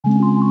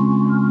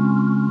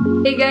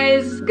Hey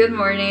guys, good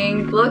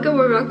morning.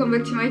 Welcome or welcome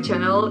back to my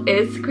channel.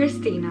 It's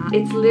Christina.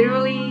 It's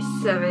literally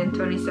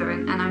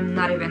 7:27 and I'm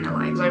not even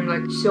alive. So I'm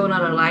like so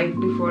not alive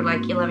before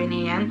like 11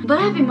 a.m. But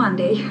happy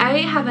Monday. I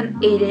have an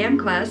 8 a.m.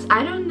 class.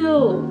 I don't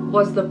know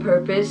what's the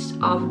purpose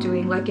of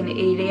doing like an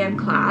 8 a.m.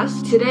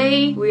 class.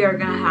 Today we are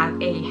gonna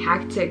have a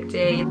hectic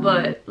day,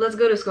 but let's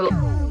go to school.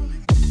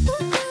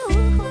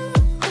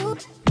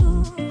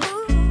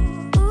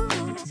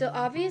 So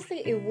obviously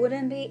it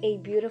wouldn't be a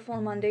beautiful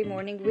Monday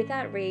morning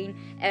without rain,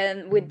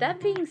 and with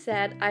that being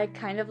said, I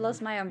kind of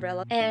lost my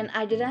umbrella and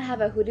I didn't have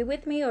a hoodie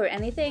with me or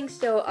anything,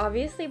 so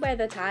obviously by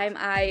the time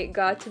I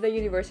got to the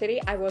university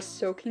I was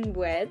soaking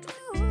wet.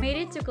 Made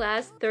it to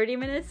class 30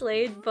 minutes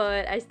late,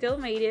 but I still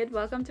made it.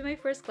 Welcome to my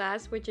first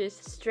class, which is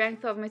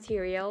strength of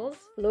materials.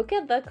 Look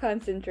at the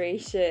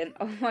concentration,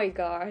 oh my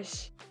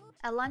gosh.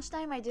 At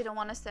lunchtime, I didn't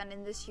want to stand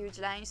in this huge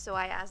line, so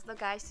I asked the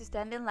guys to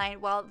stand in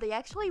line. Well, they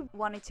actually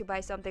wanted to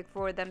buy something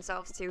for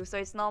themselves too, so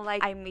it's not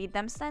like I made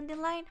them stand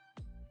in line.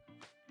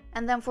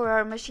 And then for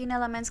our machine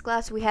elements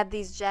class, we had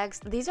these jags.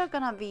 These are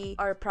gonna be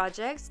our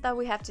projects that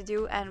we have to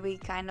do, and we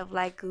kind of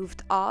like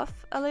goofed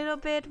off a little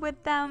bit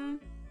with them.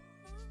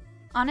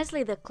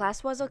 Honestly, the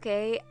class was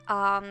okay.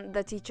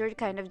 The teacher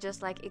kind of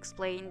just like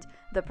explained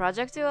the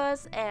project to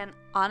us, and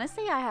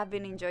honestly I have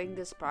been enjoying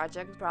this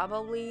project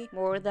probably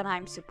more than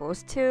I'm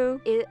supposed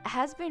to. It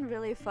has been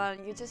really fun.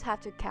 You just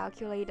have to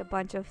calculate a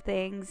bunch of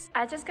things.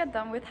 I just got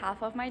done with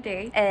half of my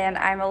day and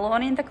I'm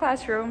alone in the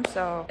classroom,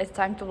 so it's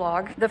time to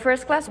log. The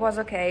first class was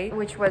okay,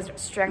 which was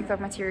strength of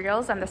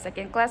materials, and the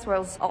second class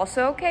was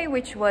also okay,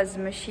 which was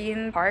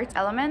machine parts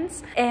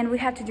elements, and we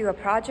had to do a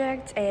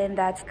project and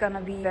that's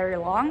gonna be very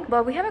long,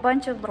 but we have a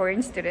bunch of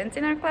foreign students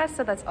in our class,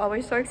 so that's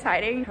always so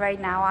exciting.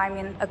 Right now I'm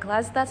in a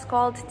class that's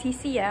called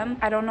TCM.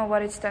 I don't know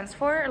what it stands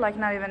for, like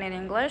not even in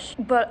English,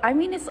 but I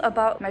mean it's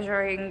about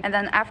measuring. And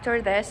then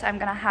after this I'm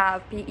gonna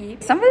have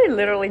PE. Somebody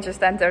literally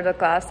just entered the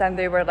class and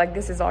they were like,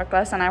 this is our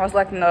class, and I was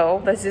like,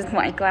 no, this is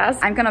my class.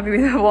 I'm gonna be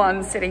the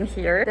one sitting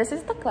here. This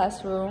is the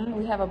classroom.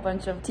 We have a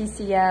bunch of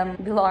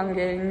TCM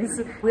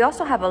belongings. We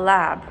also have a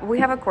lab. We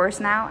have a course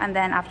now, and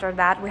then after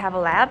that we have a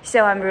lab,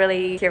 so I'm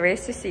really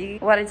curious to see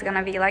what it's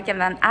gonna be like. And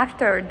then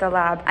after the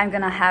lab I'm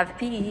gonna have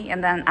PE,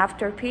 and then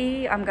after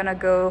PE I'm gonna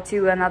go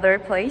to another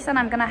place and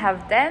I'm gonna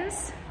have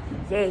dance.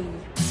 Yay.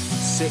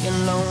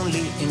 Sitting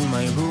lonely in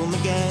my room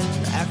again,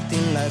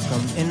 acting like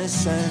I'm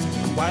innocent.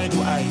 Why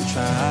do I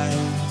try?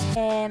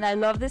 And I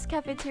love this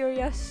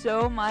cafeteria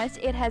so much.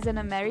 It has an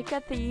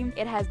America theme.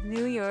 It has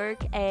New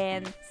York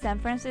and San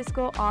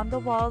Francisco on the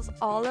walls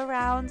all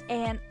around,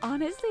 and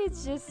honestly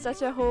it's just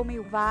such a homey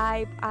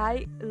vibe.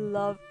 I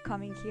love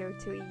coming here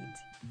to eat.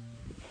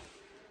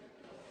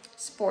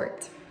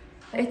 Sport.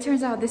 It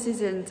turns out this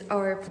isn't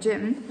our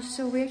gym,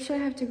 so we actually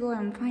have to go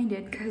and find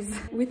it because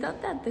we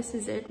thought that this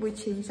is it. We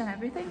changed and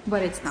everything,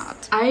 but it's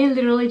not. I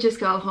literally just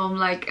got home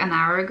like an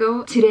hour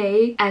ago.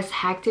 Today, as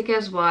hectic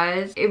as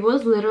was, it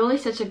was literally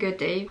such a good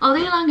day. All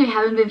day long I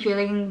haven't been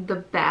feeling the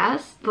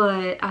best,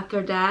 but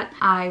after that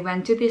I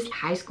went to this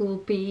high school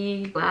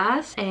PE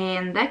class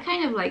and that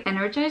kind of like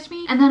energized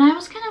me. And then I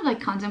was kind of like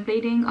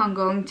contemplating on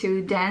going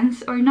to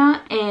dance or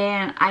not,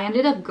 and I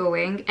ended up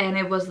going, and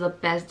it was the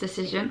best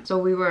decision. So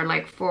we were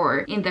like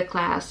 4 in the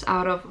class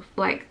out of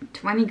like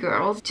 20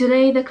 girls.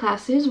 Today the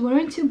classes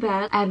weren't too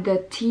bad. At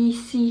the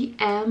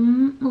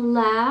TCM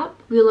lab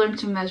we learned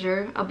to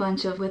measure a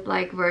bunch of with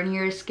like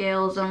vernier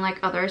scales and like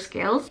other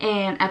scales,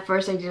 and at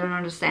first I didn't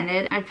understand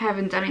it. I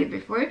haven't done it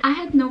before. I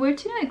had nowhere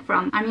to know it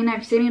from. I mean,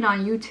 I've seen it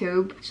on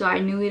YouTube, so I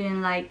knew it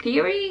in like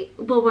theory,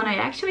 but when I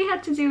actually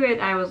had to do it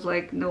I was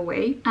like, no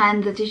way.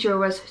 And the teacher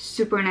was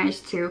super nice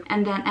too.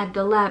 And then at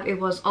the lab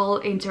it was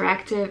all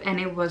interactive and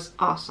it was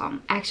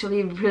awesome.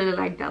 Actually really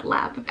liked that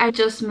lab. I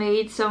just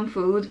made some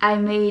food. I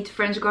made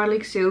French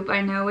garlic soup.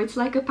 I know it's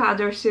like a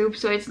powder soup,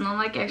 so it's not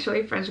like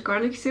actually French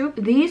garlic soup.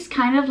 These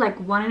kind of like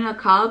 1 in a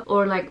cup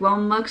or like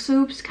 1 mug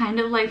soups kind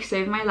of like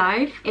saved my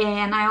life.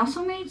 And I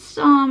also made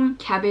some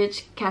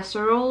cabbage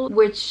casserole,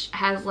 which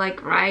has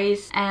like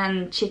rice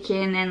and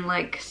chicken and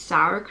like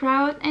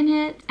sauerkraut in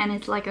it, and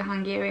it's like a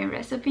Hungarian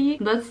recipe.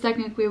 That's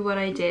technically what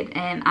I did,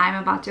 and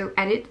I'm about to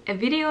edit a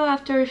video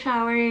after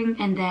showering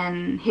and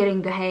then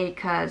hitting the hay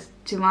because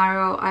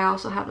tomorrow I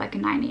also have like a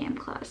 9 a.m.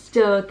 class.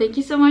 So thank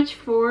you so much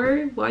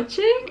for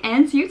watching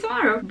and see you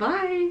tomorrow.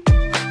 Bye!